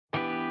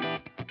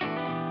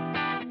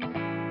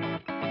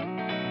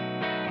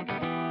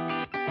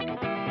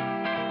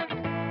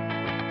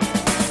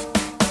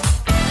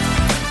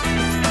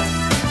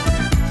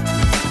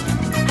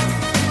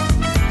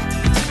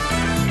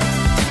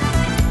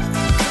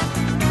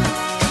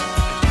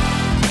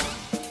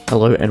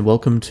Hello and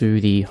welcome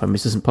to the Home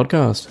Assistant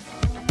Podcast.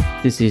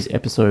 This is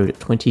episode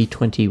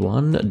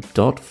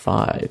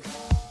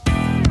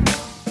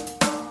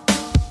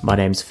 2021.5. My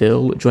name's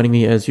Phil. Joining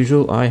me as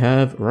usual, I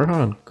have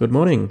Rohan. Good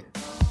morning.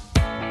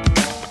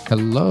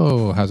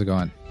 Hello, how's it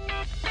going?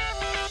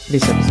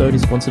 This episode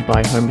is sponsored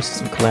by Home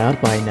Assistant Cloud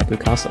by Nabu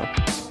Casa.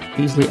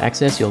 Easily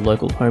access your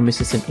local Home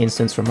Assistant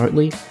instance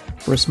remotely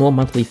for a small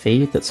monthly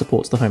fee that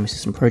supports the Home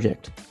Assistant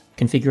project.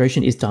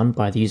 Configuration is done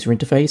by the user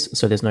interface,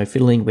 so there's no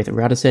fiddling with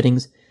router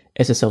settings,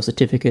 SSL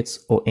certificates,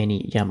 or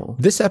any YAML.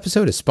 This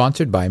episode is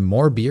sponsored by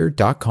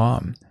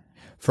MoreBeer.com.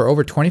 For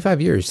over 25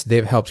 years,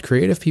 they've helped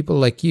creative people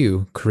like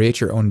you create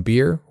your own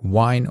beer,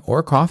 wine,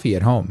 or coffee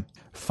at home.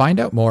 Find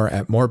out more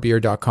at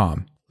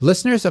MoreBeer.com.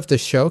 Listeners of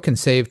this show can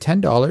save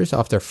 $10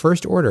 off their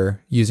first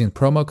order using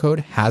promo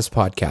code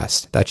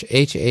HASPODCAST. That's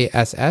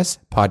HASS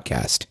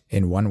podcast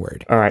in one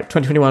word. All right,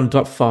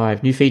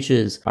 2021.5 new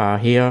features are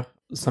here.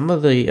 Some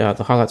of the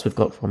highlights we've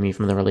got from you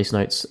from the release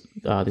notes,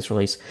 this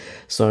release.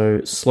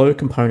 So slow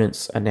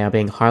components are now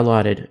being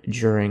highlighted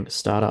during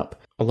startup.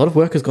 A lot of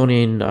work has gone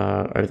in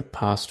over the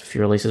past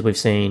few releases we've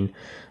seen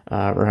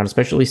around,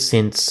 especially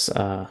since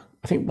I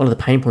think one of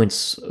the pain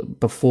points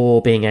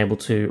before being able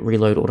to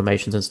reload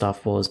automations and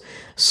stuff was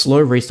slow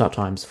restart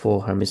times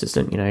for Home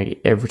Assistant. You know,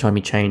 every time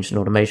you changed an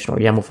automation or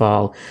a YAML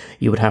file,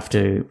 you would have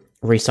to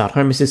restart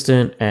Home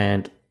Assistant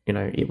and, you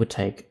know, it would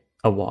take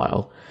a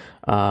while.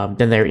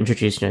 Then they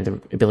introduced,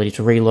 the ability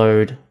to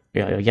reload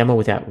YAML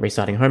without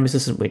restarting Home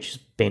Assistant, which has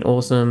been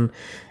awesome.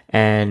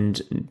 And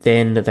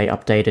then they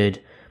updated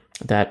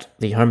that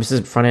the Home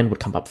Assistant front end would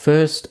come up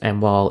first,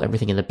 and while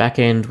everything in the back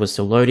end was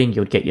still loading,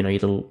 you would get, your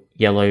little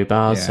yellow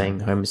bars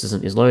saying Home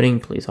Assistant is loading,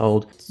 please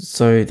hold.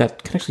 So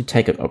that can actually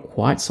take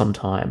quite some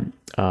time.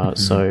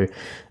 So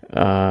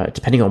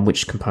depending on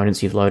which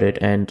components you've loaded,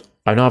 and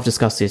I know I've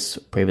discussed this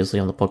previously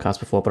on the podcast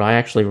before, but I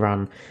actually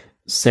run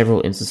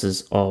several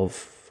instances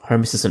of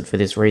Home Assistant for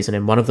this reason,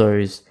 and one of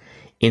those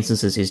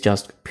instances is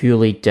just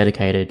purely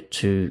dedicated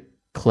to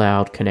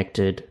cloud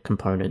connected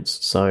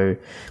components. So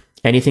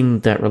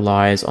anything that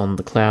relies on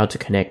the cloud to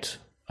connect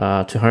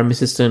to Home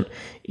Assistant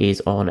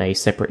is on a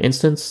separate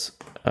instance,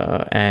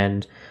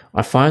 and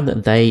I find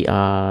that they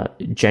are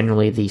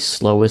generally the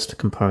slowest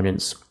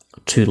components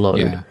to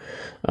load.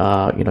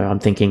 I'm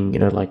thinking,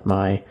 like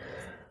my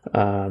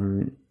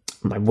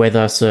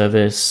weather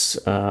service.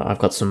 I've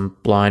got some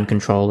blind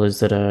controllers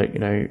that are,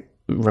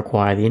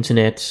 require the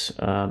internet.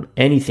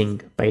 Anything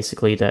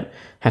basically that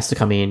has to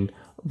come in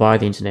via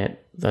the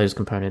internet, those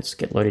components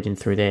get loaded in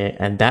through there,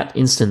 and that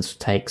instance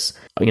takes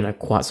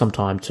quite some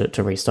time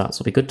to restart. So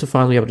it'll be good to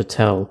finally be able to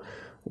tell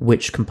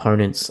which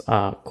components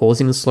are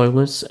causing the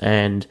slowness,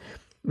 and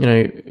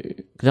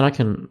then I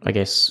can, I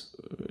guess,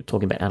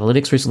 talking about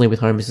analytics recently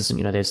with Home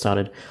Assistant, they've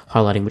started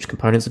highlighting which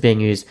components are being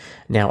used.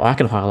 Now I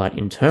can highlight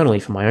internally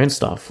for my own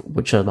stuff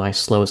which are my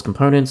slowest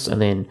components,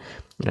 and then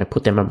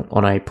put them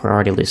on a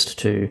priority list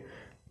to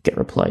get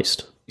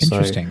replaced.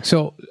 Interesting.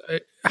 So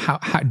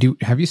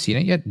have you seen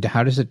it yet?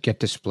 How does it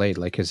get displayed?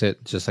 Like, is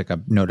it just like a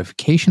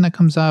notification that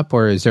comes up,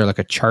 or is there like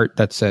a chart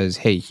that says,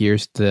 hey,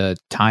 here's the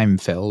time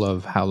fill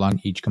of how long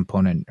each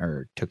component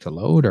took to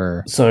load?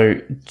 Or so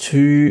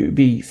to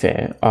be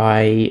fair,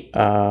 I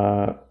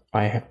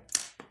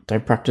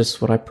don't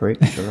practice what I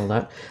preach and all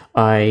that.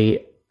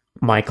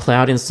 My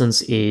cloud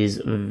instance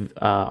is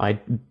I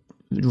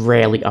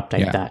rarely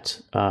update that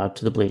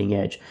to the bleeding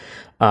edge.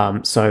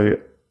 So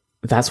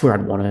that's where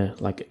I'd want to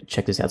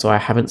check this out. So I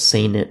haven't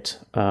seen it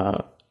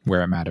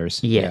where it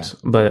matters yet,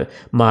 but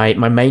my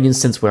main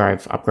instance where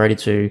I've upgraded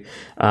to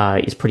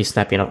is pretty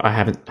snappy, and I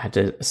haven't had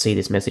to see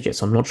this message yet,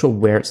 so I'm not sure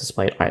where it's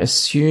displayed. I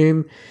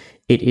assume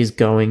it is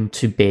going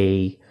to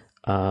be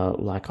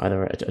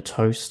either a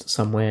toast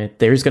somewhere.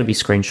 There is going to be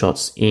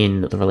screenshots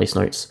in the release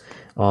notes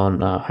on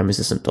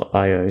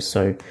homeassistant.io,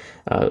 so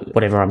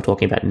whatever I'm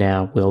talking about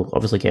now will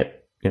obviously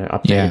get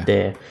updated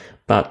there.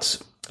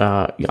 But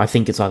I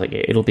think it's either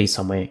it'll be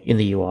somewhere in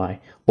the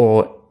UI,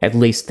 or at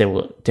least there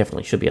will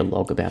definitely should be a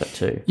log about it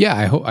too. Yeah,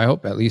 I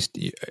hope at least,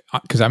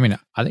 because I think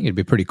it'd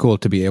be pretty cool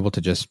to be able to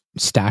just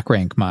stack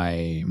rank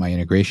my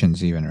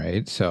integrations even,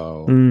 right?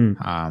 So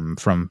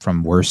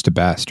from worst to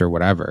best or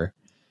whatever,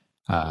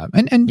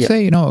 and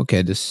say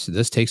okay,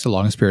 this takes the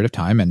longest period of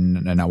time,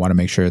 and I want to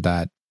make sure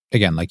that,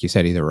 again, like you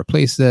said, either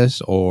replace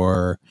this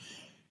or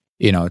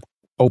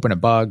open a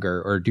bug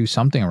or do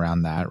something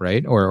around that,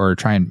 right? Or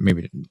try and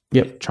maybe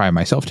try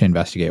myself to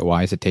investigate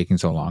why is it taking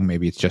so long.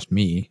 Maybe it's just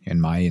me in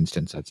my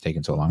instance that's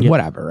taking so long.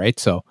 Whatever, right?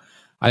 So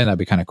I think that'd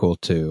be kind of cool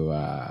to.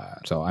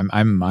 So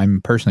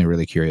I'm personally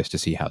really curious to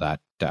see how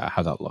that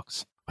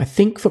looks. I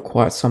think for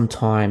quite some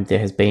time there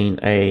has been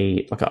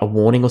a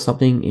warning or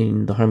something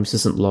in the Home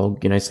Assistant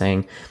log,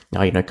 saying,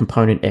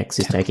 component X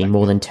is taking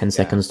more than 10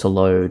 seconds to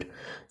load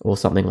or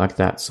something like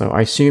that. So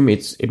I assume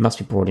it must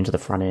be brought into the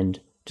front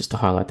end just to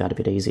highlight that a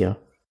bit easier.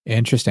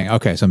 Interesting.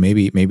 Okay, so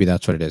maybe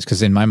that's what it is.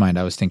 Because in my mind,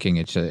 I was thinking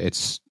it's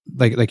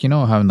like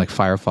how in like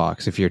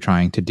Firefox, if you're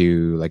trying to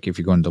do like if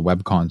you go into the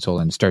web console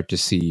and start to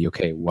see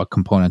what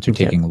components are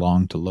taking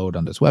long to load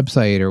on this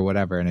website or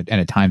whatever, and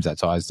it times that.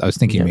 So I was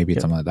thinking maybe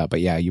it's something like that.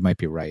 But yeah, you might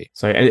be right.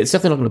 So and it's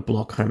definitely not going to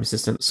block Home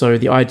Assistant. So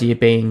the idea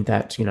being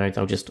that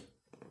they'll just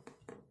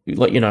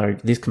let you know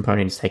this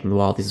component is taking a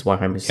while. This is why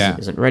Home Assistant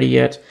isn't ready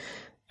yet.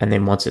 And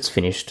then once it's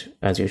finished,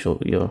 as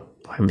usual, your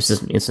Home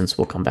Assistant instance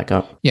will come back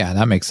up. Yeah,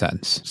 that makes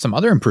sense. Some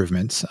other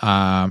improvements,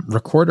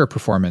 recorder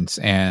performance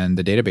and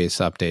the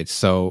database updates.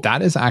 So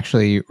that is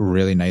actually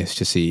really nice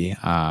to see.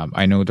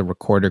 I know the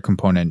recorder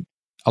component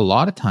a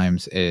lot of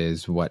times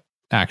is what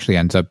actually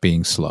ends up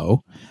being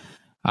slow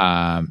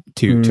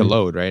to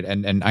load, right?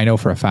 And I know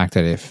for a fact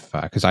that if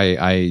because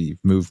I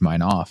moved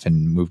mine off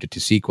and moved it to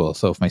SQL,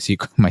 so if my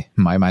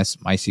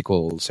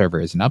SQL server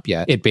isn't up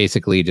yet, it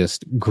basically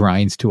just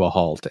grinds to a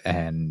halt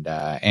and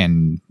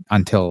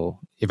until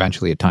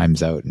eventually it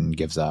times out and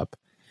gives up.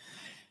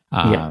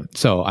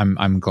 So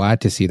I'm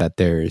glad to see that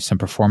there's some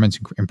performance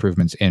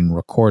improvements in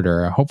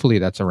Recorder. Hopefully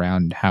that's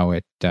around how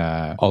it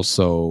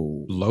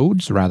also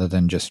loads rather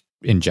than just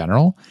in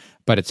general.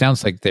 But it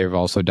sounds like they've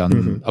also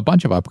done a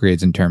bunch of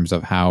upgrades in terms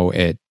of how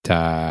it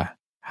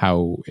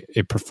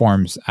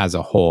performs as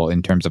a whole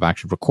in terms of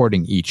actually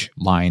recording each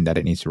line that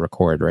it needs to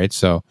record, right?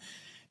 So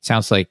it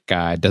sounds like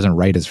it doesn't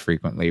write as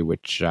frequently,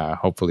 which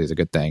hopefully is a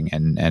good thing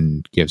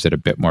and gives it a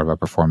bit more of a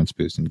performance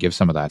boost and gives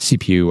some of that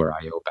CPU or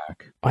IO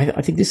back.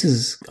 I think this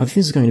is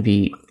going to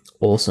be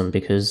awesome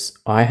because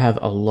I have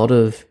a lot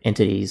of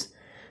entities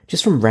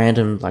just from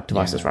random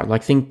devices, right?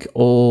 Like think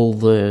all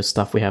the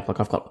stuff we have, like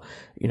I've got,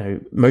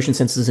 motion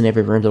sensors in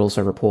every room that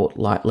also report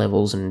light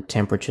levels and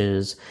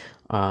temperatures.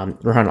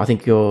 Rohan, I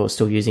think you're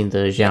still using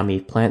the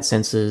Xiaomi plant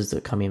sensors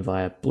that come in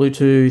via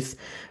Bluetooth,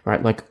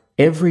 right? Like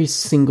every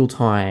single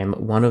time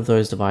one of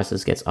those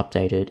devices gets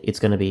updated,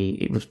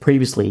 it was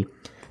previously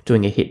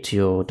doing a hit to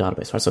your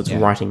database, right? So it's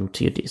writing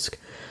to your disk.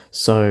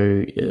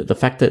 So the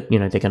fact that,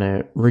 they're going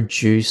to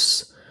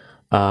reduce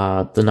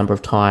the number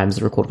of times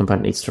the record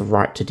component needs to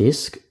write to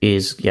disk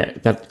is,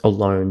 that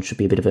alone should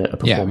be a bit of a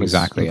performance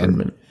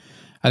improvement. And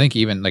I think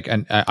even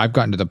and I've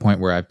gotten to the point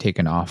where I've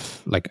taken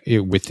off,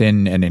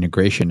 within an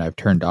integration, I've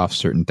turned off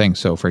certain things.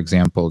 So for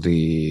example,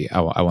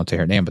 I won't say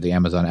her name, but the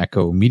Amazon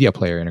Echo media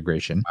player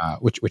integration,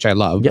 which I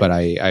love, but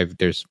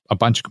there's a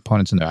bunch of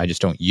components in there I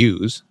just don't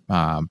use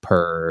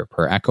per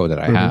Echo that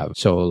I have.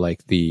 So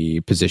the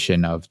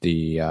position of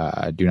the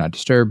do not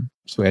disturb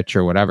switch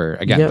or whatever,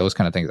 again, those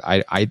kind of things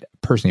I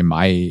personally,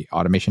 my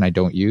automation I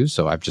don't use,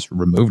 so I've just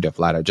removed it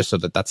flat out just so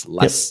that's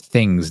less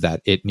things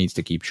that it needs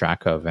to keep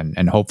track of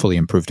and hopefully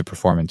improve the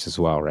performance as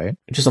well, right?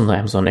 Just on the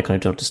Amazon Echo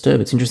Dot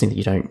Disturb, it's interesting that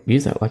you don't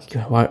use that.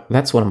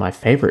 That's one of my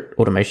favorite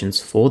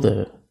automations for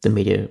the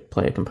media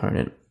player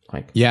component.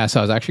 So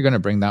I was actually going to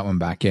bring that one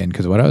back in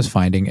because what I was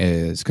finding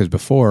is, because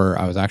before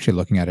I was actually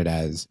looking at it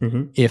as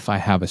if I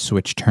have a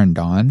switch turned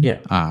on,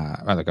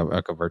 like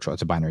a virtual,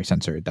 it's a binary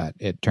sensor that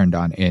it turned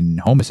on in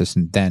Home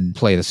Assistant, then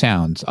play the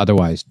sounds,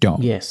 otherwise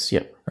don't. Yes,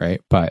 yep. Right.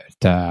 But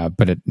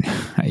it,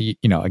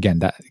 again,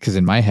 that because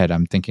in my head,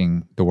 I'm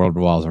thinking the world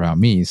revolves around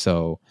me.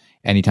 So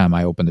anytime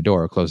I open the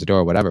door or close the door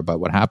or whatever, but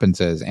what happens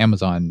is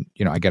Amazon,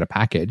 I get a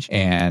package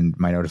and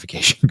my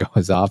notification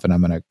goes off and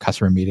I'm in a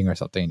customer meeting or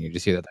something and you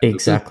just see that.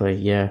 Exactly.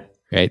 Yeah.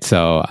 Right.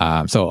 So,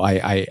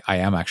 I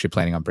am actually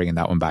planning on bringing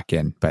that one back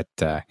in, but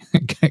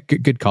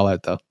good call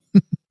out though.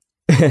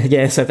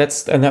 So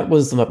that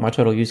was my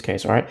total use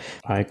case, right?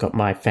 I got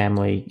my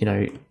family,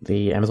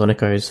 the Amazon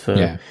Echoes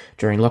for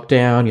during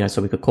lockdown,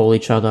 so we could call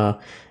each other.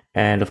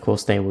 And of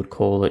course, they would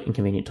call at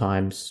inconvenient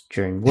times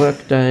during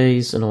work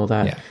days and all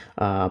that,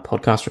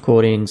 podcast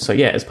recordings. So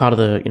as part of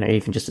the,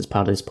 even just as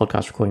part of this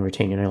podcast recording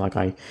routine,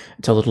 I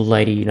tell a little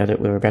lady, that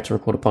we're about to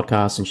record a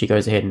podcast and she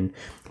goes ahead and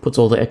puts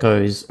all the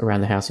echoes around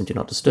the house in Do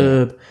Not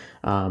Disturb.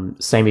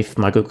 Same if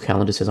my Google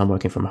Calendar says I'm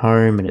working from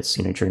home and it's,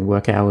 during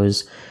work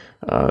hours,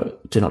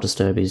 Do Not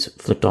Disturb is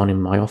flicked on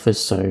in my office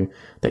so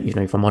that,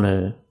 if I'm on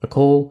a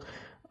call,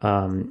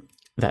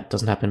 that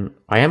doesn't happen.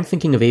 I am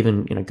thinking of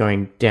even,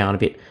 going down a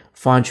bit,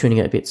 fine-tuning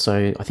it a bit.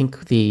 So I think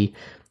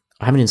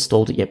I haven't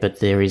installed it yet, but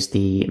there is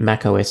the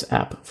macOS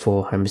app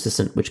for Home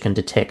Assistant, which can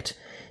detect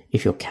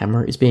if your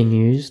camera is being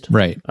used.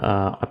 Right.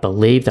 I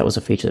believe that was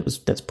a feature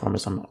that's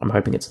promised. I'm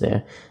hoping it's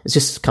there. It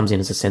just comes in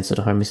as a sensor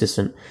to Home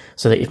Assistant,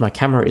 so that if my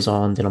camera is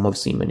on, then I'm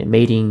obviously in a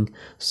meeting.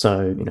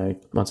 So,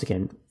 once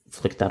again,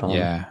 flick that on.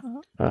 Yeah.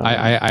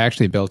 I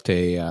actually built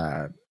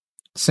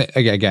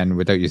again,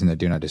 without using the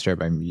Do Not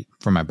Disturb,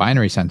 for my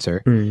binary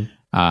sensor,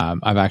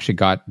 I've actually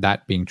got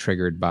that being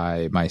triggered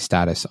by my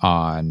status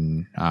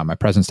on my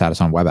present status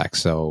on WebEx.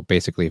 So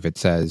basically, if it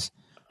says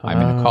I'm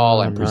in a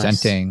call, I'm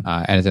presenting,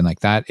 anything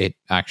like that, it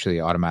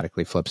actually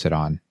automatically flips it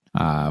on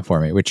for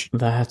me. Which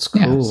that's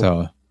cool. Yeah,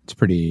 so it's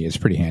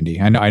pretty handy.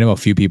 I know a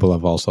few people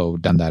have also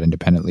done that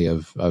independently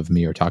of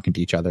me or talking to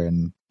each other.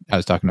 And I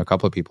was talking to a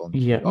couple of people.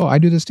 Yeah. Oh, I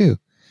do this too.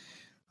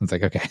 It's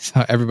like, okay,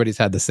 so everybody's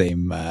had the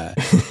same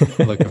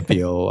look and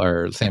feel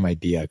or same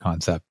idea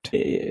concept.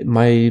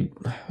 My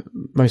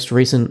most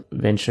recent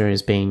venture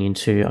has been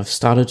into, I've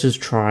started to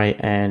try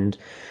and,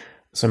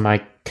 so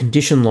my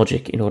condition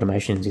logic in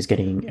automations is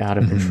getting out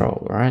of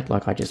control, right?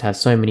 Like I just have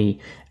so many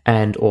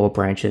and or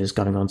branches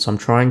going on. So I'm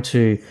trying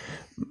to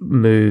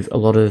move a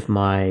lot of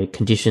my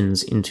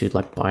conditions into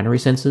like binary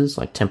sensors,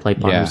 like template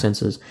binary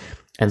sensors.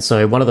 And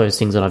so one of those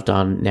things that I've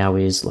done now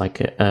is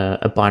like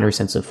a binary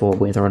sensor for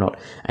whether or not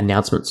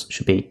announcements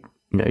should be,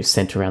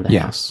 sent around the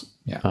house.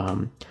 Yeah.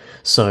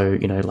 So,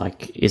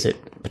 like, is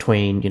it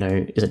between,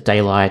 is it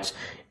daylight?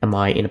 Am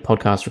I in a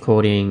podcast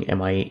recording?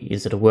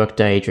 Is it a work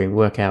day during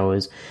work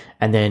hours?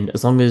 And then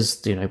as long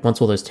as, once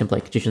all those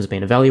template conditions have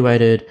been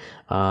evaluated,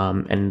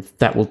 and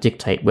that will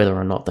dictate whether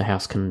or not the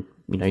house can,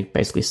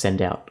 basically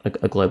send out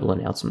a global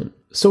announcement.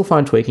 Still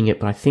fine tweaking it,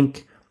 but I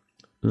think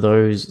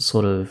those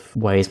sort of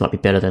ways might be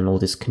better than all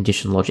this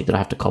condition logic that I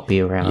have to copy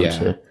around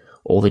to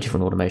all the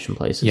different automation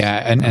places.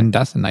 Yeah, and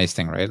that's the nice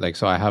thing, right? Like,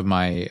 so I have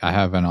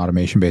an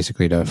automation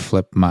basically to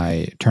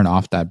turn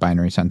off that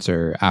binary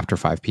sensor after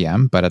 5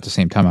 p.m., but at the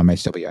same time I might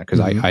still be on, because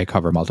I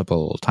cover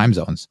multiple time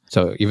zones.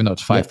 So even though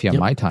it's 5 p.m.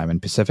 my time, in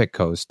Pacific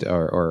Coast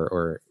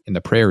or in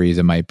the prairies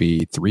it might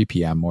be 3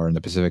 p.m., or in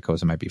the Pacific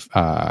Coast it might be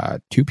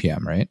 2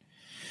 p.m., right?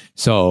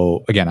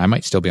 So again, I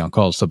might still be on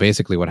calls. So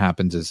basically what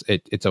happens is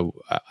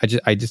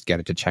I just get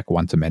it to check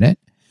once a minute.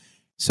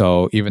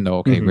 So even though,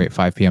 okay, great,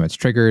 5 p.m. it's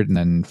triggered, and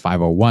then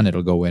 5:01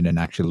 it'll go in and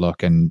actually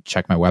look and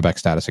check my WebEx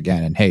status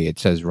again. And hey, it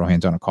says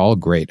Rohan's on a call.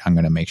 Great. I'm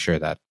going to make sure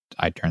that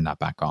I turn that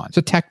back on. So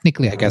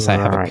technically, I guess I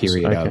have a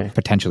period of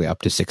potentially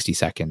up to 60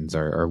 seconds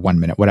or 1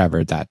 minute,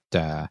 whatever, that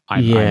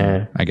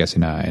I'm, I guess,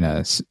 in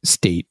a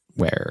state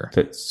where...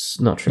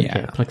 That's not true.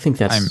 Yeah. But I think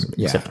that's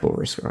acceptable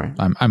risk, right?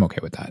 I'm okay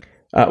with that.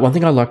 One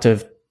thing I like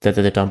to that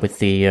they've done with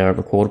the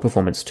recorder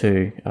performance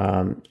too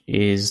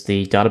is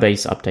the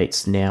database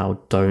updates now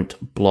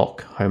don't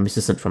block Home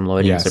Assistant from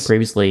loading. Yes. So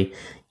previously,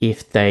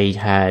 if they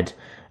had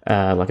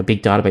like a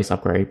big database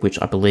upgrade,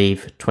 which I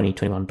believe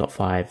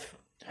 2021.5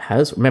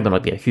 has, remember, it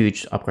might be a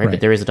huge upgrade, but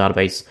there is a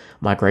database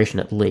migration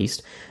at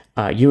least,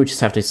 you would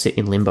just have to sit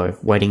in limbo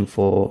waiting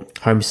for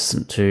Home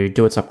Assistant to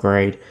do its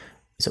upgrade.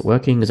 Is it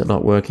working? Is it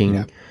not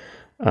working?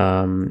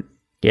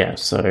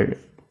 So...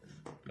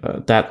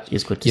 that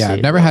is good to see. Yeah,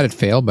 I've never had it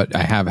fail, but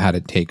I have had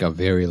it take a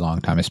very long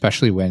time,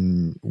 especially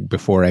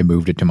before I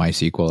moved it to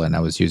MySQL and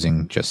I was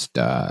using just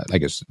I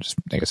guess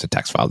a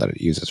text file that it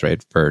uses,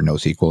 right, for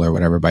NoSQL or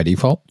whatever by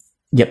default.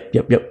 Yep.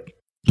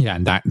 Yeah,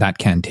 and that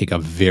can take a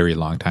very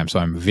long time. So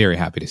I'm very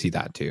happy to see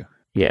that too.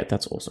 Yeah,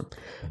 that's awesome.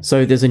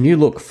 So there's a new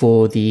look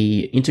for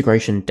the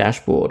integration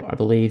dashboard. I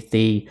believe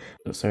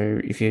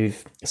so if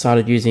you've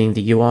started using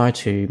the UI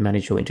to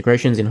manage your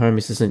integrations in Home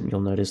Assistant,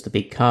 you'll notice the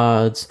big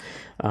cards.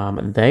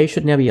 And they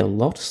should now be a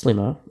lot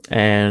slimmer.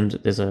 And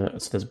there's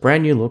a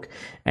brand new look,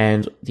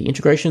 and the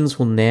integrations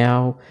will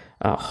now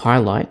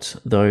highlight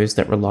those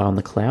that rely on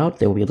the cloud.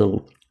 There will be a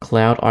little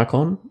cloud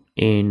icon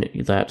in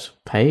that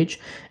page,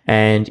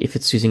 and if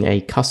it's using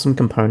a custom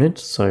component,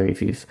 so if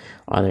you've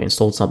either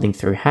installed something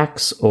through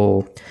hacks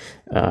or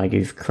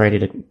you've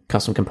created a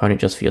custom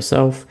component just for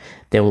yourself,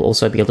 there will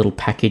also be a little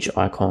package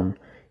icon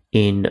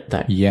in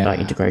that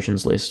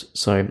integrations list.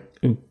 So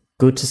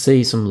good to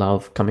see some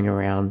love coming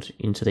around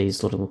into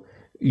these little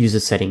user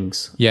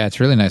settings. Yeah, it's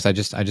really nice. I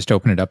just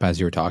opened it up as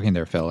you were talking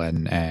there, Phil,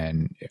 and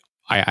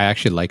I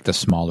actually like the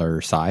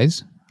smaller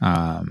size.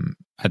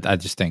 I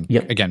just think,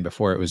 again,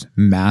 before it was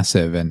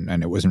massive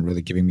and it wasn't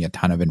really giving me a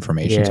ton of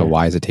information. So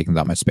why is it taking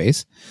that much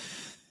space?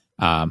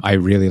 I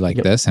really like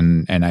this,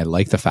 and I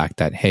like the fact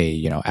that, hey,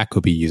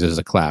 Ecobee uses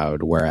a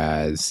cloud,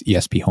 whereas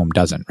ESP Home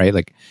doesn't, right?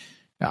 Like,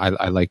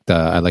 I like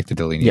the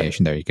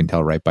delineation there. You can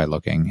tell right by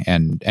looking,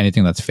 and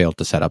anything that's failed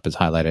to set up is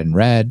highlighted in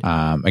red.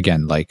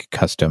 Again, like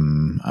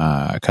custom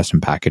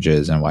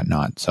packages and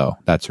whatnot. So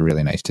that's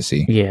really nice to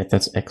see. Yeah,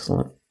 that's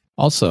excellent.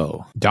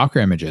 Also, Docker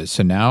images.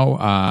 So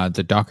now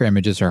the Docker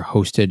images are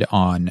hosted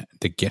on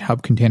the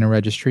GitHub container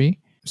registry.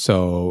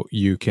 So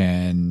you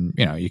can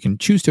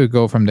choose to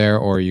go from there,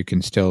 or you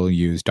can still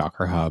use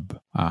Docker Hub,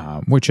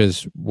 which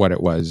is what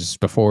it was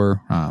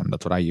before.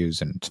 That's what I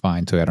use, and it's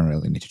fine. So I don't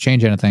really need to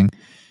change anything.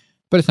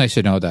 But it's nice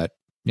to know that,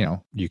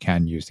 you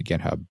can use the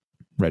GitHub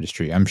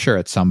registry. I'm sure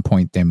at some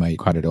point they might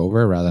cut it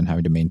over rather than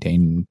having to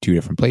maintain two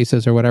different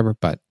places or whatever.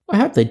 But I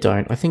hope they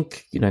don't. I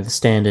think, the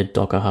standard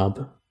Docker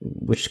Hub,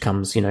 which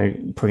comes,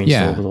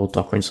 pre-installed with all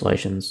Docker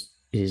installations,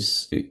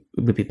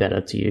 would be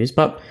better to use.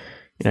 But,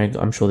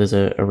 I'm sure there's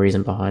a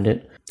reason behind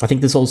it. I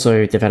think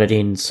they've added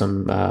in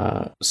some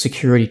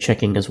security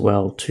checking as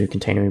well to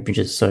container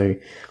images. So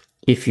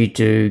if you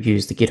do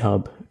use the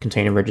GitHub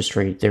container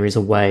registry, there is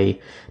a way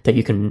that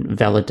you can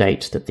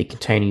validate that the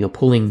container you're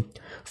pulling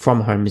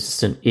from Home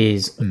Assistant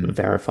is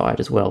verified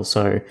as well.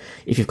 So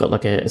if you've got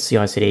like a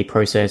CI/CD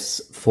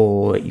process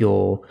for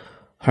your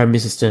Home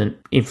Assistant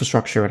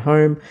infrastructure at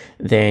home,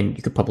 then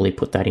you could probably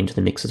put that into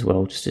the mix as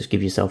well, just to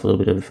give yourself a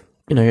little bit of,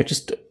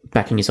 just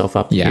backing yourself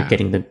up. You're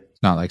getting the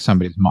Not like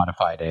somebody's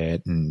modified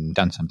it and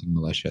done something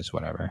malicious,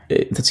 whatever.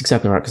 That's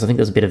exactly right, because I think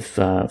there's a bit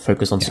of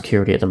focus on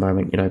security at the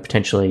moment.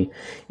 Potentially,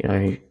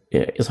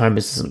 as Home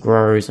Assistant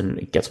grows and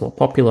it gets more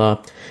popular,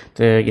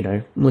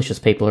 malicious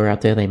people are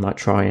out there. They might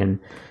try and,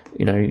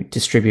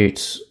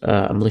 distribute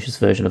a malicious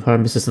version of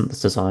Home Assistant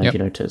that's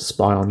designed, to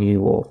spy on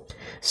you or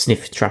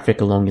sniff traffic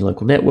along your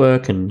local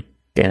network and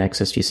gain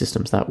access to your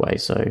systems that way.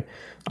 So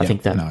I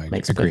think that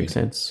makes perfect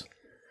sense.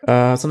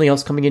 Something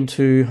else coming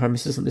into Home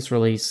Assistant this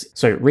release.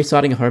 So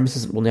restarting a Home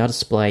Assistant will now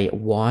display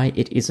why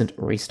it isn't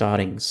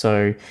restarting.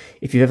 So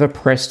if you've ever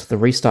pressed the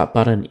restart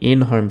button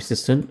in Home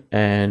Assistant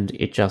and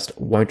it just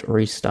won't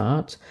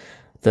restart,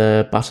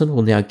 the button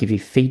will now give you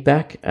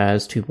feedback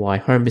as to why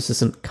Home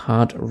Assistant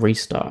can't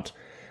restart.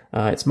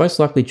 It's most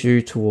likely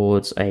due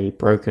towards a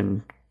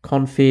broken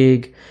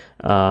config,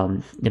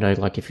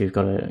 like if you've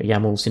got a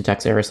YAML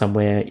syntax error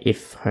somewhere.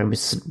 If Home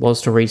Assistant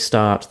was to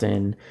restart,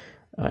 then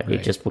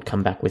it just would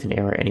come back with an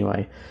error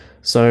anyway.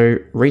 So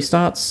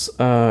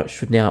restarts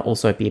should now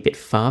also be a bit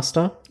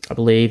faster. I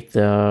believe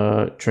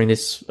during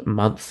this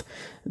month,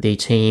 the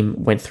team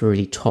went through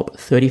the top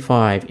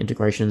 35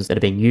 integrations that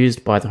are being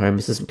used by the Home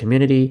Assistant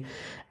community,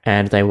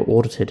 and they were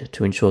audited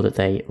to ensure that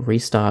they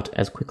restart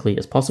as quickly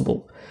as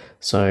possible.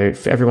 So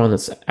for everyone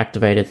that's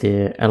activated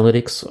their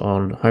analytics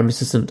on Home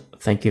Assistant,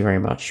 thank you very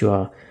much. You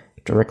are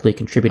directly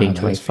contributing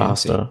to a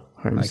faster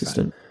Home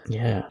Assistant.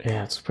 That.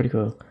 Yeah, it's pretty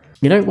cool.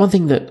 One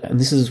thing and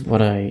this is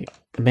what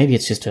maybe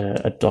it's just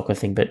a Docker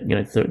thing, but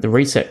the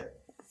reset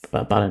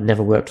button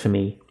never worked for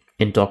me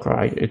in Docker.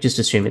 I just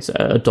assume it's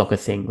a Docker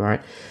thing,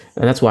 right?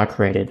 And that's why I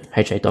created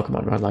HA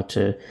Dockermon. I'd like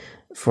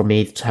for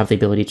me to have the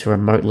ability to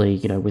remotely,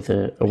 with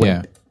a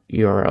web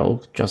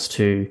URL, just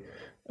to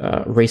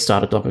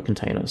restart a Docker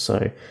container.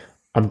 So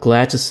I'm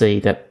glad to see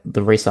that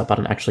the restart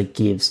button actually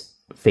gives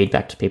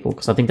feedback to people,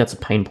 because I think that's a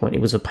pain point. It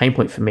was a pain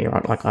point for me,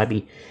 right? Like I'd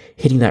be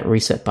hitting that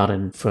reset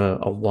button for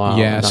a while.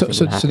 Yeah. So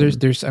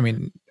there's,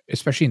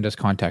 especially in this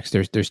context,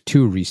 there's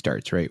two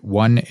restarts, right?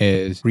 One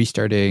is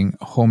restarting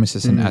Home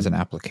Assistant as an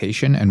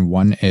application, and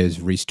one is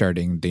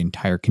restarting the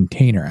entire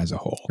container as a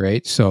whole,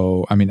 right?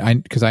 So,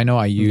 because I know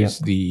I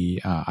use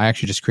I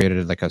actually just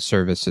created like a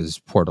services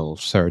portal,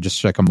 so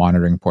just like a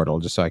monitoring portal,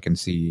 just so I can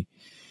see,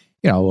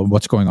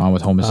 what's going on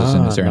with Home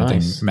Assistant. Is there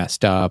anything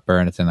messed up or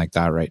anything like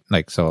that, right?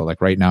 So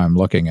right now I'm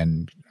looking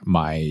and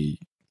my,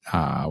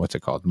 what's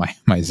it called? My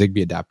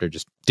Zigbee adapter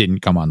just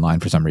didn't come online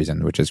for some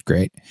reason, which is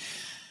great.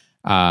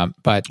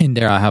 But in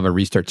there, I have a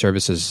restart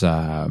services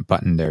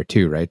button there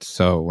too, right?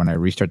 So when I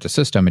restart the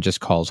system, it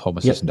just calls Home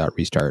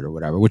Assistant.restart or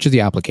whatever, which is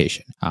the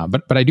application.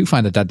 But I do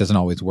find that doesn't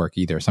always work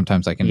either.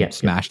 Sometimes I can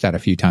smash that a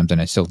few times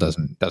and it still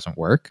doesn't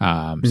work.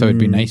 So it'd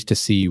be nice to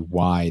see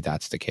why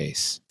that's the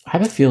case. I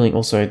have a feeling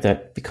also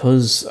that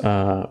because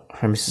Home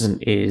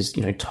Assistant is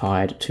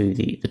tied to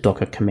the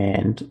Docker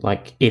command,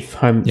 like if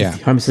Home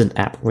Assistant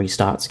app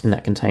restarts in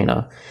that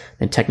container,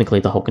 then technically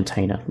the whole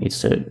container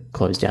needs to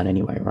close down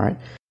anyway, right?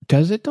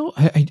 Does it though?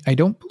 I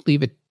don't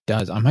believe it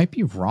does. I might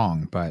be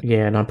wrong, but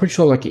yeah, and I'm pretty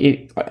sure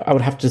I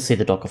would have to see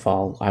the Docker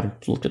file. I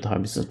haven't looked at the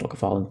Home Assistant Docker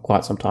file in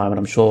quite some time, and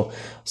I'm sure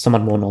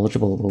someone more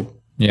knowledgeable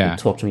will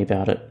talk to me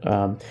about it.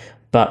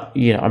 But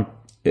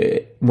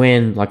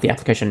when like the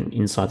application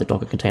inside the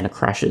Docker container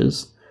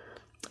crashes,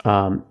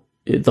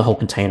 the whole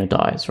container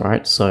dies,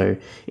 right? So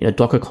in a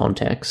Docker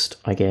context,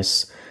 I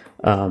guess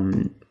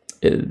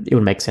it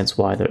would make sense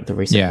why the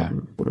reset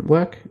button wouldn't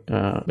work.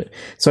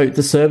 So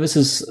the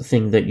services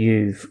thing that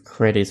you've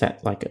created, is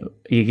that like, are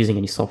you using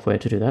any software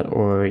to do that,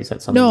 or is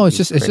that something? No, it's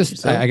just.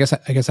 I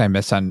guess I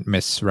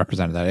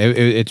misrepresented that.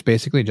 It's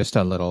basically just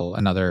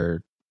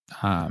another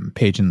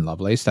page in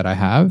Lovelace that I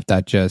have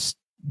that just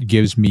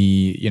gives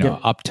me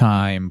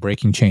uptime,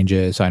 breaking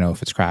changes, so I know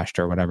if it's crashed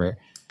or whatever.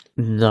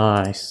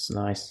 Nice.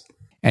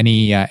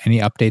 Any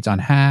updates on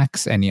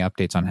hacks? Any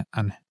updates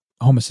on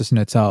Home Assistant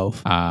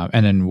itself,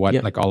 and then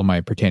like all of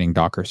my pertaining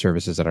Docker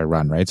services that I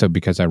run, right? So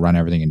because I run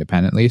everything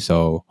independently,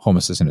 so Home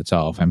Assistant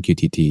itself,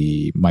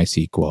 MQTT,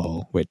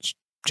 MySQL, which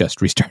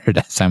just restarted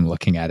as I'm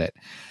looking at it.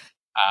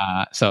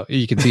 So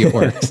you can see it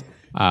works.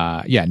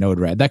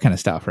 Node-RED, that kind of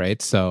stuff,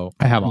 right? So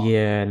I have all.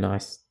 Yeah,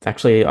 nice.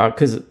 Actually,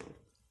 because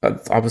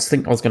I was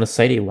going to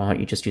say to you, why aren't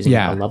you just using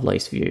a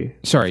Lovelace view?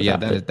 Sorry,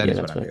 that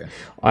is what I'm doing.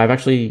 I've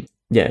actually,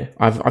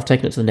 I've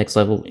taken it to the next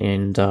level,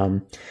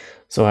 and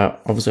so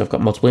obviously I've got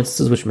multiple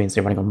instances, which means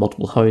they're running on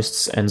multiple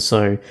hosts. And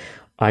so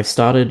I've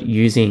started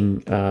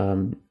using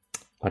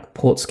like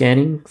port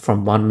scanning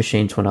from one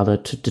machine to another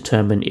to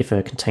determine if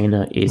a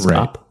container is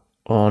up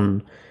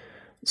on.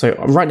 So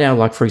right now,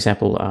 like for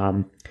example,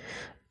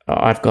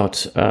 I've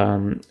got,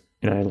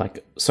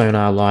 like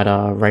sonar,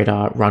 LiDAR,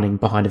 radar running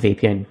behind a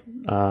VPN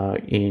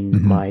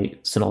in my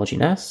Synology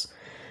NAS.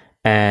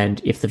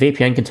 And if the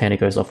VPN container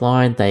goes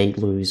offline, they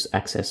lose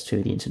access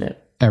to the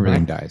internet.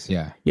 Everything dies,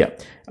 yeah. Yeah.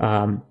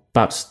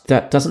 But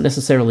that doesn't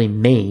necessarily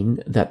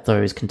mean that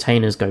those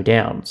containers go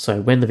down.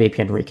 So when the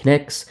VPN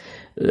reconnects,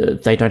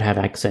 they don't have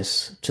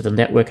access to the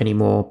network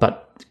anymore.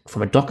 But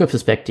from a Docker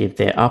perspective,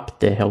 they're up,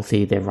 they're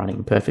healthy, they're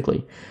running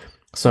perfectly.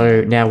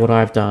 So now what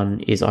I've done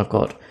is I've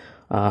got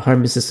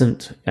Home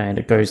Assistant, and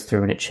it goes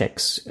through and it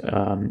checks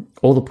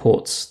all the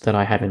ports that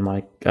I have in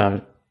my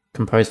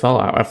compose file.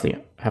 I obviously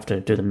have to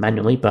do them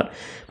manually, but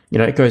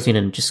it goes in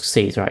and just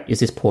sees, right, is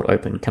this port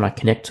open? Can I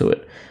connect to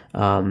it?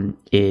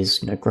 Is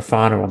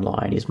Grafana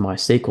online? Is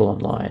MySQL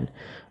online?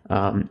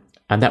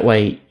 And that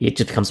way it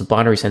just becomes a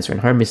binary sensor in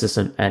Home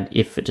Assistant, and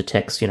if it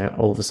detects,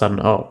 all of a sudden,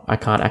 oh, I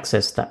can't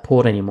access that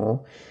port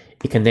anymore,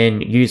 it can then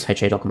use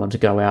HA.command to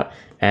go out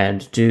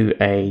and do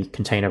a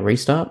container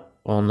restart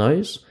on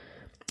those,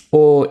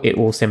 or it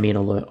will send me an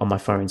alert on my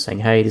phone saying,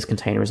 hey, this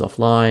container is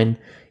offline,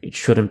 it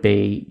shouldn't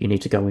be, you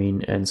need to go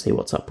in and see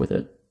what's up with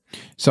it.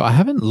 So I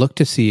haven't looked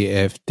to see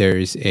if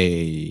there's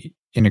a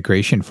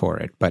integration for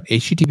it, but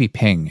HTTP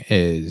ping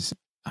is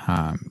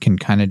can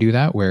kind of do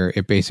that, where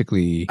it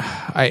basically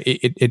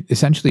it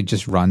essentially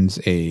just runs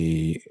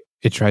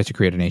it tries to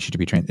create an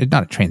HTTP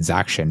not a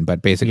transaction,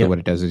 but basically what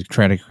it does is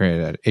try to create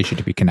an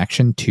HTTP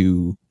connection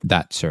to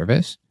that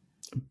service.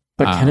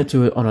 But can it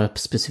do it on a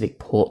specific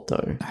port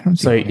though? I don't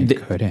see why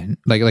it couldn't.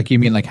 Like you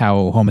mean like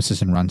how Home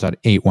Assistant runs on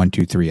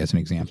 8123 as an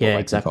example? Yeah,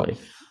 exactly.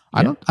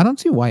 I don't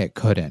see why it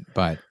couldn't,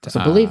 but so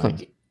I believe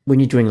when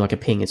you're doing like a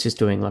ping, it's just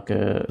doing like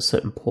a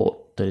certain port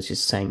that is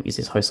just saying, is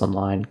this host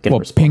online?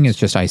 Ping is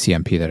just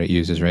ICMP that it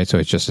uses, right? So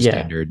it's just a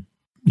standard.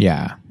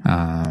 Yeah.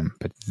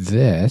 But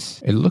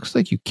this, it looks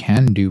like you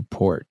can do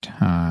port.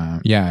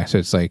 So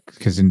it's like,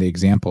 because in the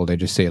example, they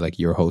just say like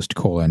your host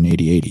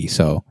 :8080.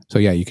 So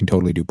yeah, you can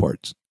totally do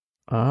ports.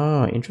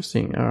 Ah,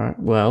 interesting. All right.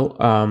 Well,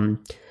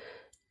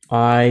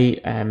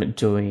 I am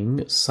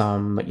doing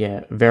some,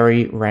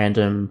 very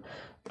random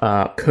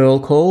curl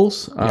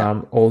calls,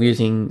 all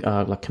using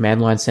like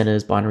command line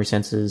centers, binary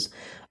sensors,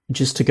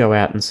 just to go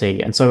out and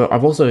see. And so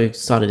I've also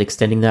started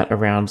extending that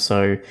around.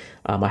 So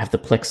I have the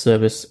Plex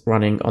service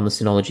running on the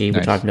Synology,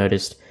 which I've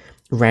noticed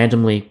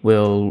randomly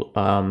will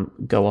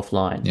go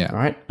offline. Yeah.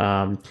 Right.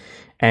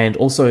 And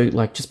also,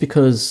 like, just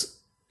because,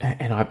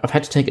 and I've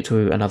had to take it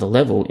to another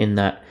level in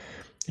that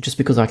just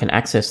because I can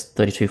access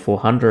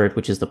 32400,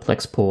 which is the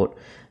Plex port,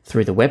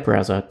 through the web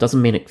browser,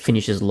 doesn't mean it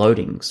finishes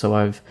loading. So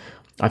I've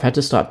had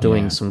to start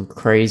doing some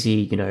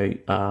crazy,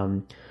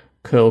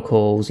 curl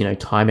calls,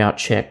 timeout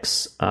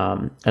checks,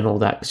 and all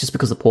that. It's just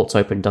because the port's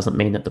open doesn't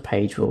mean that the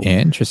page will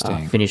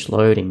finish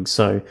loading.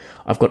 So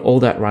I've got all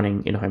that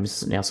running in Home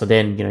Assistant now. So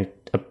then,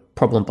 a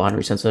problem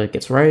binary sensor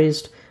gets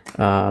raised,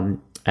 and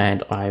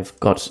I've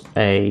got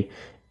a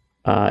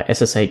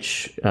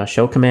SSH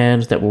shell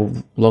command that will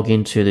log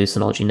into the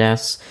Synology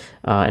NAS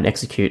and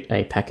execute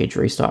a package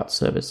restart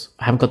service.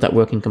 I haven't got that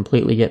working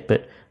completely yet,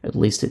 but at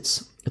least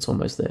it's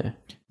almost there.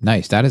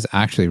 Nice. That is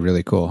actually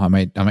really cool. I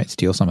might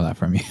steal some of that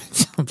from you at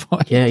some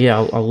point.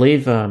 Yeah. I'll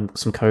leave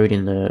some code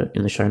in the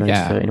show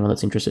notes for anyone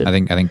that's interested. I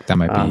think that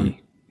might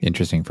be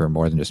interesting for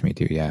more than just me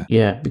too. Yeah.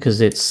 Yeah,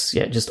 because it's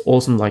just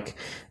awesome. Like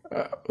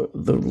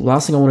the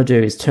last thing I want to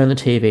do is turn the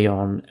TV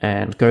on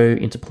and go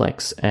into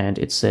Plex, and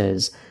it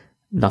says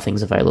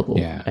nothing's available.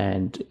 Yeah.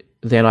 And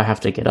then I have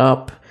to get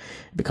up.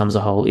 It becomes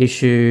a whole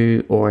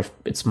issue. Or if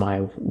it's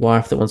my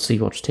wife that wants to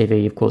watch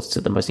TV, of course, it's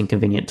at the most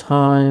inconvenient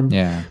time.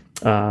 Yeah.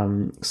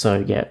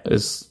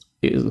 As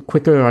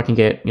quicker I can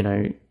get,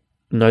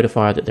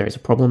 notified that there is a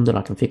problem, that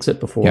I can fix it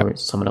before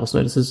someone else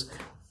notices,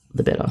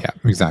 the better. Yeah,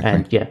 exactly.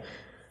 And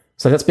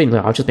so that's been,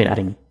 I've just been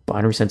adding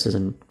binary sensors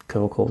and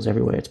curl calls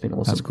everywhere. It's been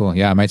awesome. That's cool.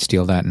 Yeah, I might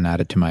steal that and add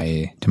it to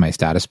my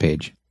status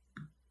page.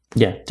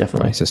 Yeah,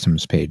 definitely. My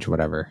systems page,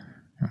 whatever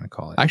you want to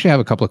call it. I actually have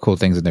a couple of cool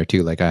things in there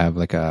too. Like I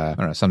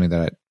have something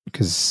that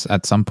because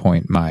at some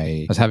point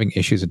I was having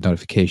issues with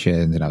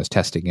notifications and I was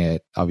testing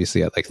it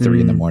obviously at like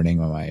 3 a.m. when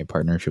my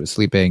partner, she was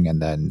sleeping,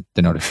 and then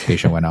the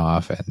notification went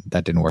off, and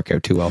that didn't work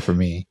out too well for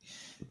me.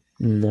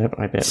 No,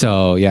 I bet.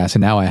 So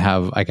now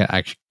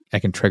I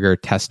can trigger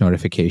test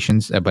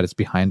notifications, but it's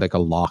behind like a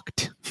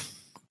locked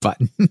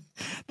button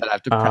that I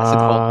have to press and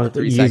hold for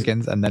 3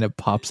 seconds, and then it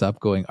pops up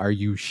going, "Are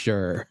you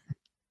sure?"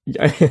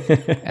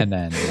 and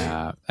then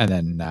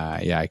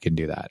I can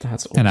do that.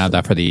 That's awesome. And I have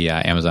that for the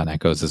Amazon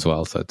Echoes as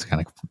well, so it's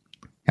kind of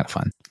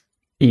fun.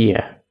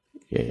 Yeah.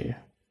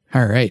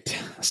 All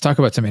right, let's talk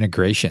about some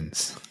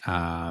integrations.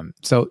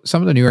 So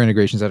some of the newer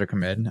integrations that are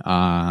come in.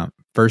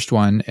 First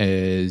one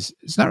is,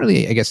 it's not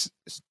really, I guess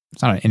it's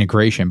not an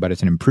integration, but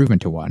it's an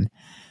improvement to one,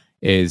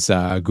 is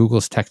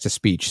Google's text to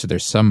speech. So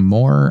there's some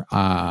more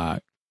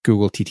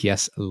Google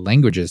TTS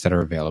languages that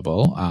are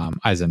available,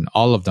 as in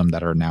all of them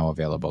that are now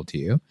available to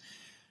you,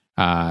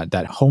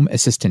 that Home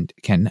Assistant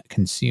can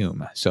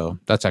consume. So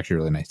that's actually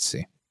really nice to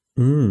see.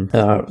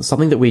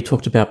 Something that we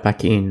talked about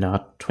back in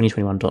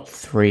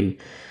 2021.3,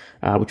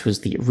 which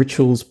was the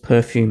Rituals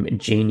Perfume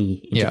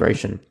Genie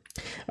integration.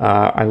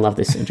 I love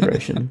this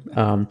integration.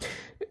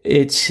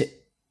 It's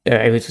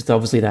just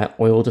obviously that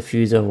oil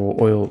diffuser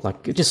or oil,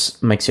 like it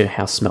just makes your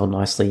house smell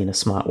nicely in a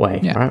smart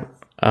way, right?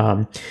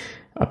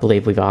 I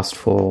believe we've asked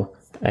for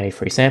a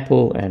free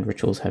sample, and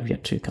Rituals have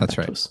yet to come back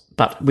to us.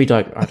 But I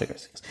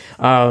digress.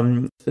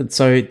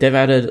 So they've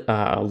added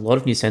a lot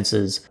of new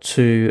sensors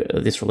to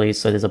this release.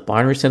 So there's a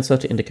binary sensor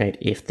to indicate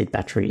if the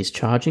battery is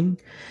charging,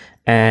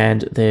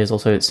 And there's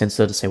also a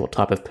sensor to say what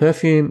type of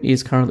perfume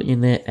is currently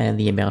in there and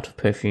the amount of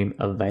perfume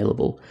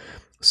available.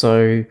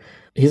 So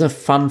here's a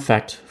fun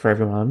fact for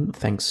everyone,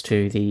 thanks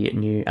to the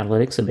new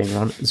analytics that are being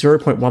run.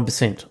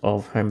 0.1%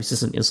 of Home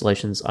Assistant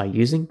installations are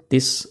using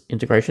this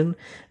integration,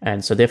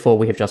 and so therefore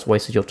we have just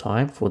wasted your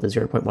time for the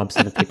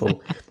 0.1% of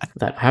people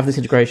that have this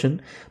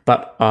integration.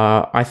 But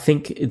I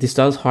think this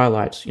does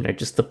highlight,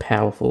 just the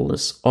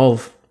powerfulness,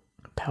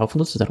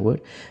 is that a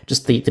word?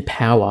 Just the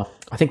power.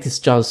 I think this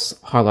does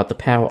highlight the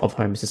power of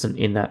Home Assistant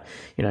in that,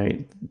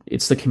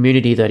 it's the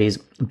community that is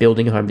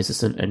building a Home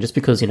Assistant. And just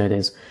because,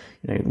 there's,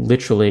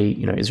 literally,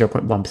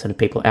 0.1% of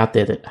people out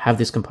there that have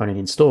this component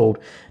installed,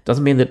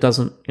 doesn't mean that it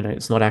doesn't,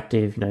 it's not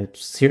active.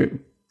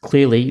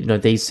 Clearly,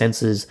 these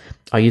sensors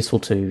are useful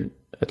to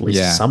at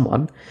least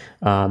someone.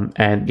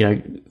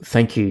 And,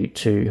 thank you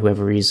to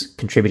whoever is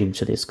contributing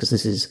to this, because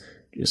this is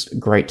just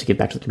great to give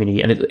back to the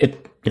community. And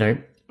it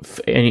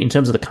in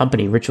terms of the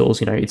company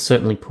Rituals, it's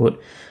certainly put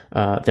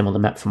them on the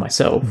map for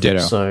myself. Ditto.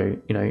 So,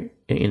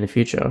 in the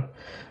future,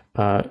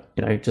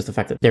 just the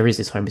fact that there is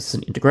this Home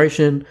Assistant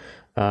integration,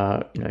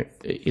 is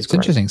it's great.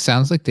 Interesting.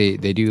 Sounds like they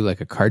do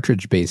like a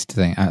cartridge based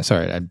thing.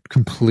 Sorry, I'm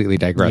completely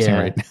digressing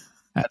right now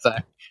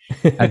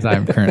as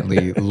I'm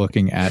currently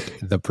looking at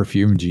the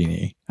Perfume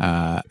Genie.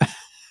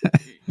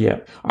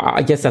 Yeah,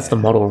 I guess that's the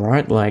model,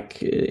 right?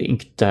 Like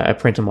a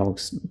printer model,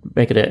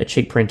 make it a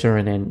cheap printer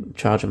and then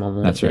charge them on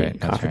the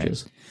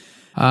cartridges.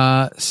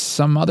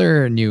 Some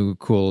other new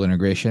cool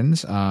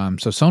integrations. So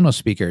Sonos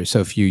speakers. So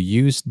if you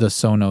use the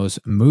Sonos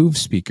Move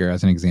speaker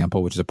as an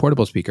example, which is a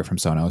portable speaker from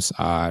Sonos,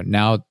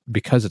 now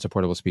because it's a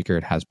portable speaker,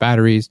 it has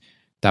batteries.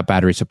 That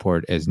battery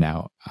support is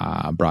now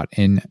brought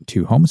in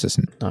to Home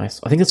Assistant. Nice.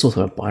 I think it's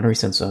also a binary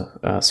sensor,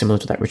 similar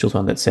to that Rituals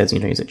one that says,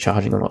 is it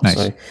charging or not? Nice.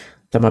 So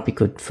that might be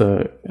good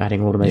for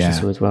adding automation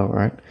to as well,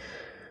 right?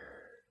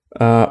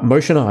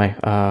 Motion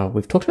Eye.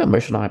 We've talked about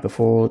Motion Eye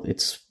before.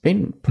 It's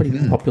been pretty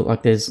popular.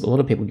 Like there's a lot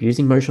of people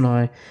using Motion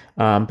Eye,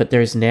 but there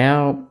is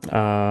now,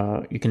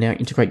 you can now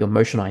integrate your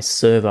Motion Eye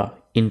server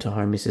into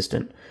Home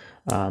Assistant.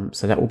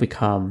 So that will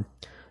become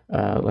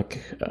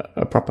like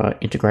a proper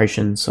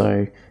integration.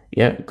 So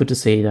yeah, good to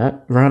see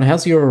that. Rohan,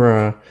 how's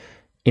your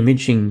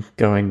imaging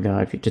going?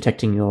 If you're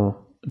detecting your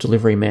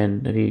delivery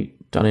men, have you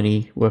done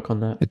any work on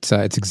that? It's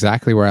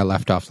exactly where I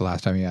left off the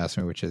last time you asked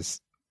me, which is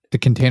the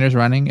container's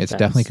running. It's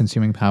definitely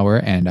consuming power,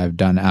 and I've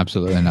done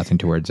absolutely nothing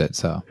towards it.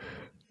 So,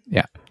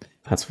 yeah,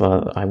 that's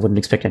why I wouldn't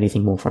expect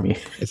anything more from you.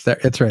 It's there.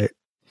 It's right.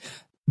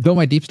 Though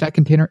my deep stack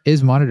container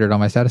is monitored on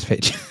my status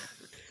page.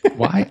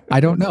 Why? I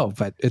don't know,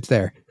 but it's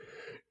there.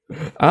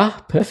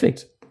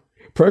 Perfect.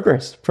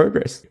 Progress.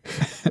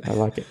 I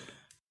like it.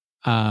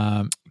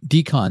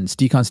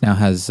 Decons now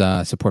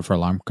has support for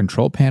alarm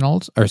control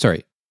panels.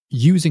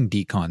 Using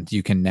decons,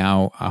 you can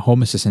now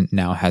Home Assistant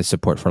now has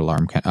support for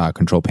alarm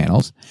control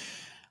panels.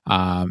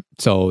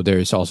 So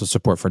there's also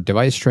support for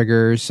device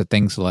triggers, so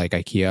things like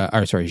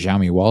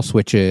Xiaomi wall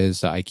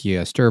switches,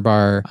 IKEA stir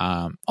bar,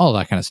 all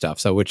that kind of stuff.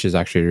 So which is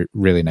actually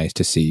really nice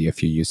to see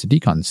if you use the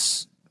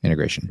decons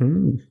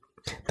integration.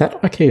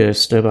 That IKEA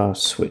stir bar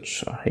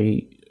switch,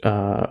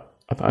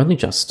 I've only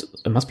just,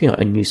 it must be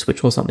a new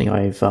switch or something.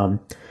 I've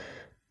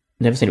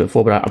never seen it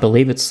before, but I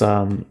believe it's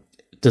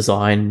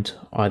designed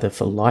either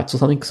for lights or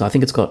something, because I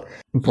think it's got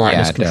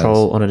brightness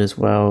control on it as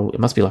well. It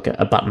must be like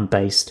a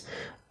button-based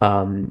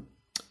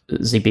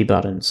ZB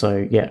button.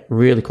 So yeah,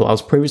 really cool. I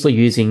was previously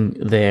using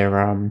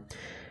their,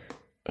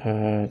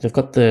 they've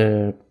got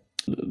they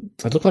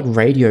look like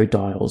radio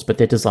dials, but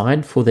they're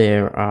designed for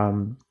their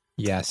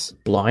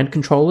blind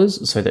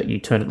controllers, so that you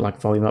turn it like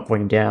volume up,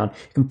 volume down.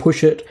 You can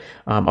push it.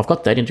 I've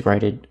got that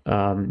integrated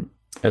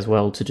as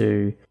well to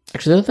do.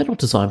 Actually, they're not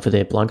designed for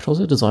their blind controls.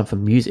 They're designed for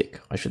music,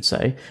 I should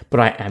say. But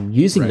I am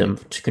using them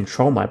to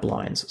control my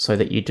blinds, so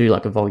that you do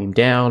like a volume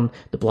down,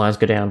 the blinds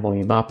go down,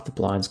 volume up, the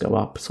blinds go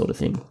up, sort of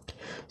thing.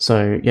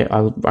 So yeah,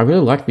 I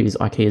really like these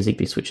IKEA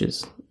Zigbee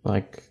switches.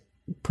 Like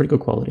pretty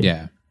good quality.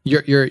 Yeah,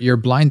 your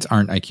blinds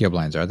aren't IKEA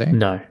blinds, are they?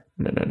 No.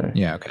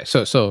 Yeah. Okay.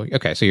 So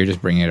you're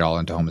just bringing it all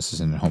into Home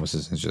Assistant, and Home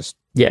Assistant is just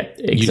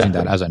using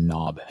that as a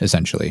knob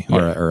essentially,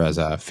 or as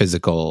a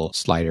physical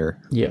slider,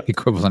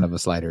 equivalent of a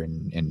slider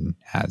in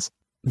HAS.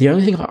 The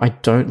only thing I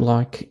don't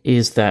like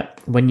is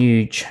that when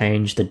you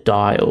change the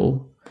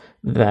dial,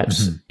 that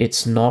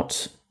it's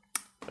not,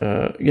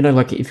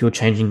 like if you're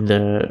changing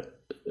the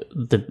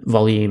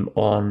volume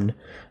on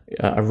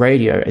a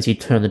radio, as you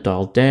turn the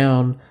dial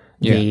down,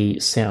 the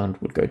sound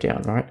would go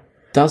down, right?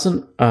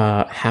 Doesn't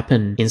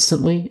happen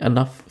instantly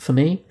enough for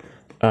me,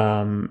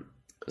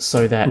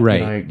 so that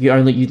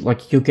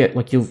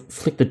you'll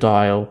flick the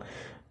dial,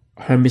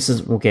 Home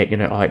Assistant will get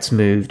it's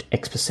moved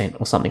X%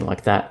 or something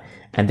like that,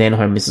 and then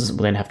Home Assistant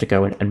will then have to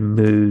go in and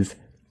move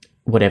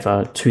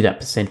whatever to that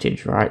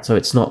percentage, right? So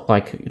it's not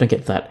like you don't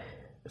get that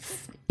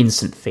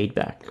instant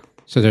feedback.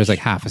 So there's like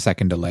half a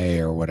second delay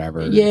or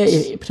whatever.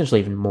 Yeah, potentially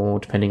even more,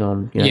 depending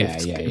on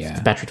if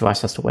the battery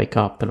device has to wake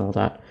up and all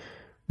that.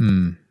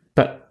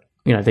 But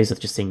these are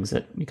just things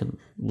that you can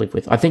live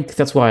with. I think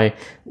that's why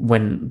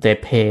when they're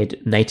paired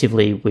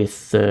natively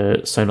with the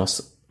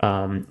Sonos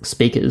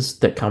speakers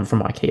that come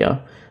from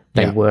IKEA,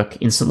 they work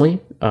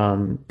instantly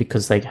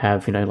because they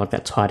have, like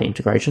that tighter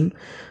integration.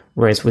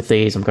 Whereas with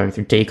these, I'm going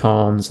through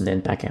decons and then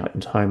back out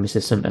into Home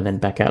Assistant and then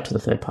back out to the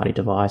third-party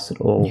device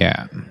at all.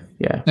 Yeah.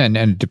 And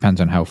it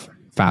depends on how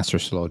fast or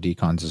slow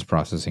decons is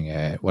processing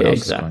it. What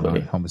else is going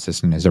on? Home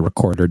Assistant is a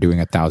recorder doing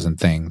 1,000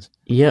 things.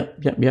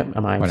 Yep.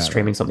 Am I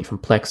streaming something from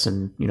Plex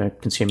and,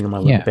 consuming my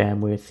local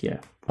bandwidth? Yeah.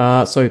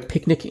 So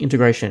Picnic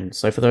integration.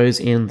 So for those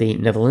in the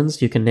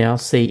Netherlands, you can now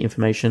see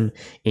information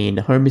in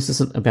Home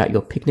Assistant about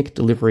your Picnic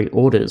delivery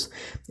orders,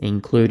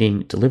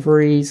 including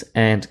deliveries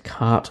and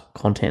cart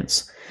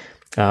contents.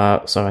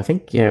 So I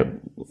think,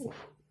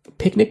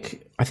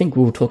 Picnic, I think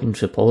we were talking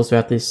to Paulus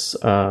about this,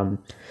 like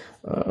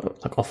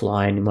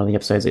offline in one of the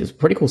episodes. It was a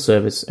pretty cool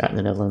service out in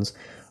the Netherlands.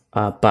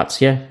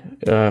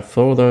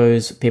 For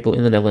those people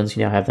in the Netherlands,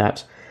 you now have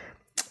that.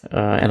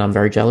 And I'm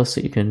very jealous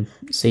that you can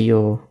see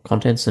your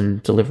contents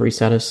and delivery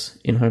status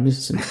in Home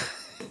Assistant.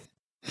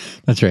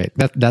 That's right.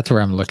 That's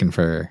where I'm looking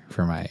for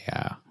my,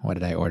 what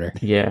did I order?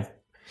 Yeah.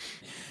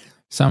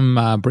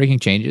 Some breaking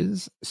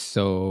changes.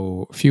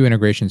 So a few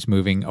integrations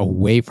moving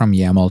away from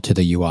YAML to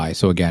the UI.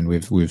 So again,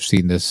 we've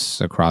seen this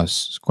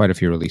across quite a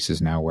few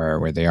releases now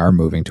where they are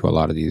moving to a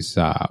lot of these,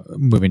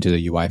 moving to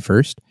the UI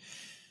first.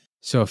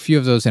 So a few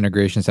of those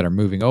integrations that are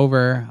moving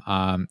over,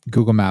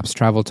 Google Maps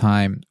travel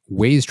time,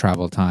 Waze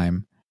travel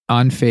time,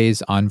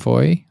 Unphase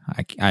Envoy.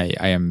 I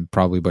am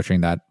probably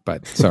butchering that,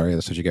 but sorry,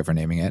 that's what you get for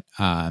naming it.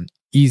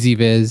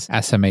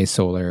 EasyViz, SMA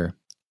Solar,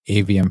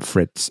 AVM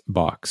Fritz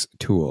Box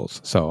tools.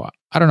 So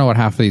I don't know what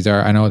half of these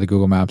are. I know the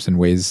Google Maps and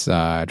Waze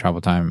travel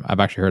time. I've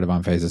actually heard of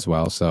Unphase as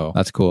well, so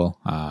that's cool.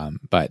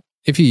 But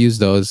if you use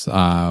those,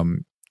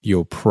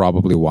 you'll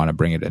probably want to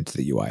bring it into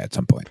the UI at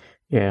some point.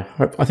 Yeah,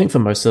 I think for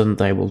most of them,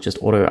 they will just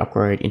auto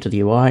upgrade into the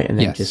UI and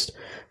then just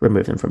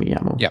remove them from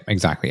YAML. Yeah,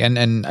 exactly.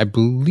 And I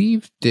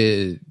believe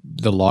the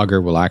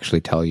logger will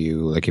actually tell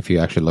you, like if you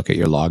actually look at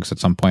your logs at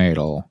some point,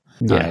 it'll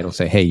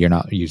say, hey, you're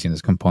not using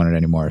this component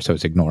anymore, so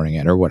it's ignoring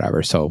it or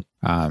whatever. So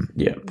I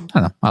don't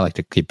know. I like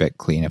to keep it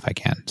clean if I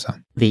can. So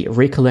the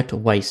Recollect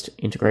Waste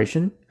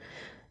integration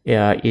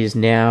is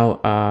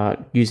now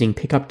using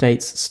pick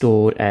updates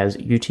stored as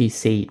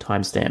UTC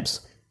timestamps.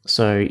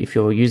 So if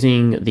you're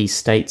using the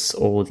states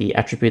or the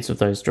attributes of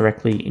those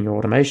directly in your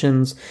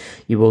automations,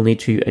 you will need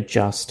to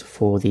adjust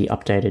for the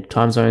updated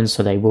time zones.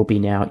 So they will be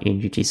now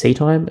in UTC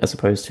time as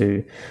opposed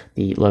to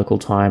the local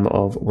time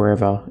of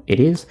wherever it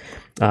is.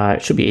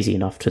 It should be easy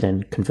enough to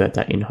then convert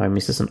that in Home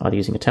Assistant, either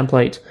using a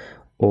template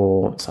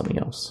or something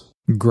else.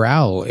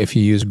 Growl, if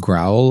you use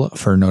Growl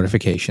for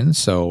notifications,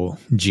 so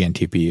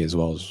GNTP as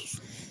well as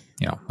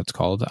what's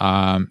called.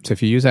 So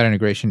if you use that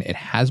integration, it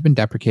has been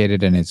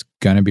deprecated and it's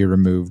going to be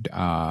removed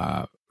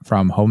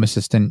from Home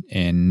Assistant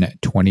in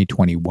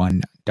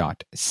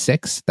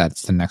 2021.6.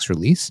 That's the next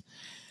release.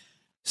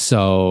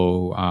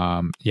 So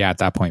at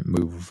that point,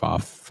 move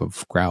off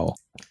of Growl.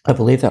 I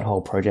believe that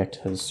whole project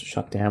has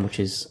shut down, which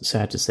is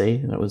sad to see.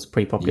 That was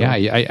pretty popular.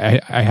 Yeah,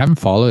 I haven't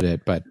followed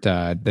it, but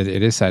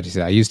it is sad to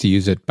see. I used to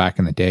use it back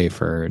in the day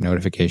for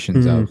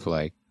notifications of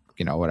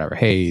whatever.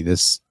 Hey,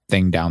 this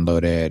thing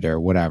downloaded or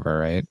whatever,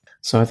 right?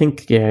 So I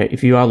think,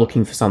 if you are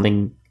looking for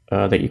something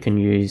that you can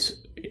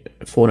use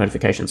for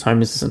notifications, Home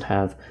Assistant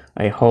have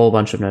a whole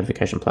bunch of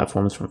notification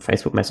platforms from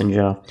Facebook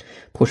Messenger,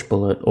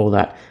 Pushbullet, all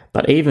that.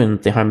 But even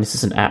the Home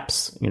Assistant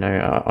apps,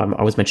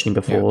 I was mentioning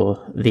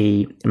before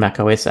the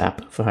macOS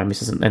app for Home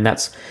Assistant, and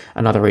that's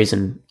another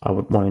reason I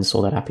would want to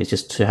install that app is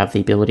just to have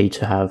the ability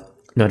to have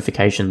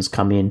notifications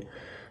come in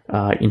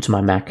into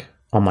my Mac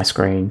on my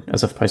screen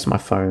as opposed to my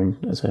phone.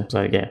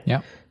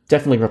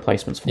 Definitely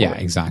replacements for it. Yeah,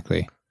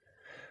 exactly.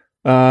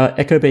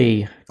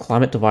 ecobee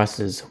climate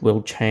devices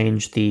will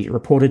change the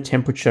reported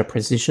temperature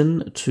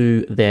precision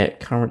to their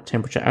current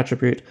temperature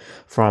attribute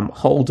from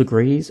whole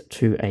degrees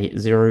to a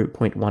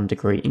 0.1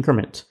 degree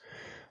increment.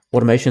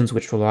 Automations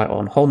which rely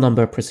on whole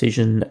number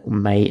precision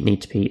may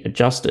need to be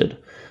adjusted.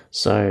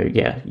 So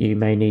you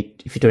may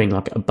need, if you're doing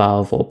like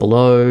above or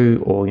below,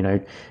 or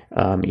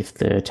if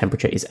the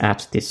temperature is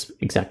at this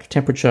exact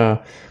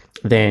temperature,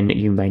 then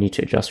you may need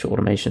to adjust your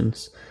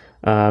automations.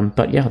 I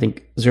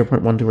think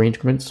 0.1 degree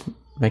increments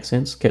makes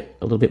sense. Get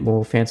a little bit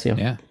more fancier.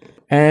 Yeah.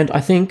 And I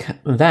think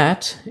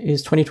that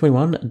is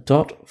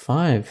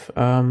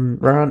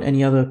 2021.5. Rohan,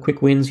 any other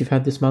quick wins you've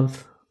had this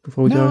month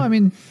before we go? No, I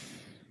mean,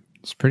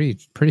 it's pretty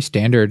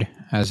standard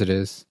as it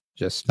is.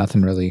 Just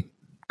nothing really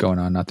going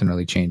on, nothing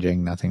really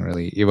changing, nothing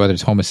really, whether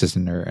it's Home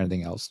Assistant or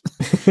anything else.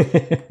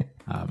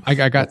 I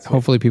got,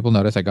 hopefully people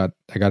notice I got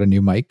a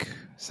new mic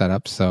set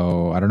up.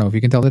 So I don't know if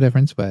you can tell the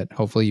difference, but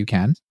hopefully you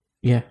can.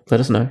 Yeah, let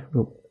us know.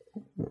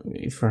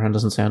 If Rohan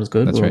doesn't sound as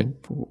good, we'll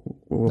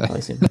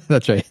replace him.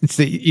 That's right. It's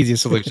the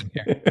easiest solution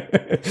here.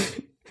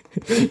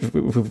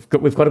 We've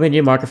got him a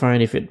new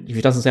microphone. If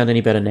it doesn't sound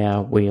any better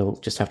now, we'll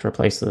just have to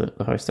replace the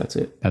host. That's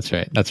it. That's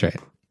right.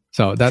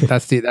 So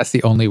that's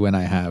the only win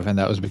I have, and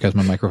that was because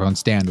my microphone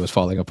stand was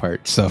falling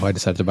apart. So I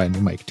decided to buy a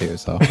new mic too.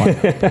 So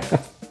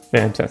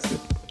fantastic.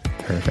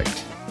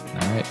 Perfect.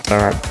 All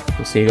right.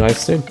 We'll see you guys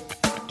soon.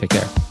 Take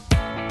care.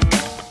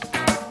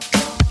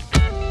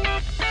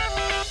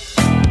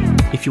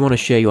 If you want to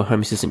share your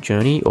home assistant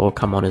journey or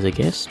come on as a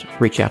guest,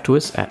 reach out to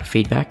us at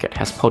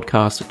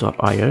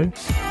feedback@hasspodcast.io.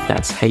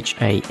 That's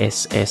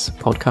HASS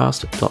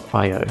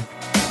podcast.io.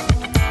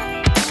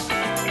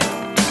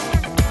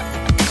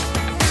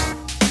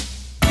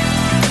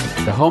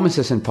 The Home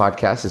Assistant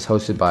Podcast is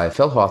hosted by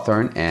Phil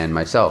Hawthorne and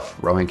myself,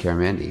 Rohan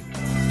Karamandi.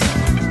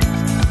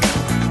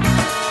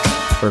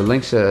 For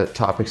links to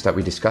topics that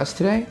we discussed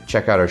today,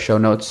 check out our show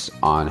notes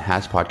on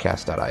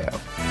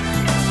hasspodcast.io.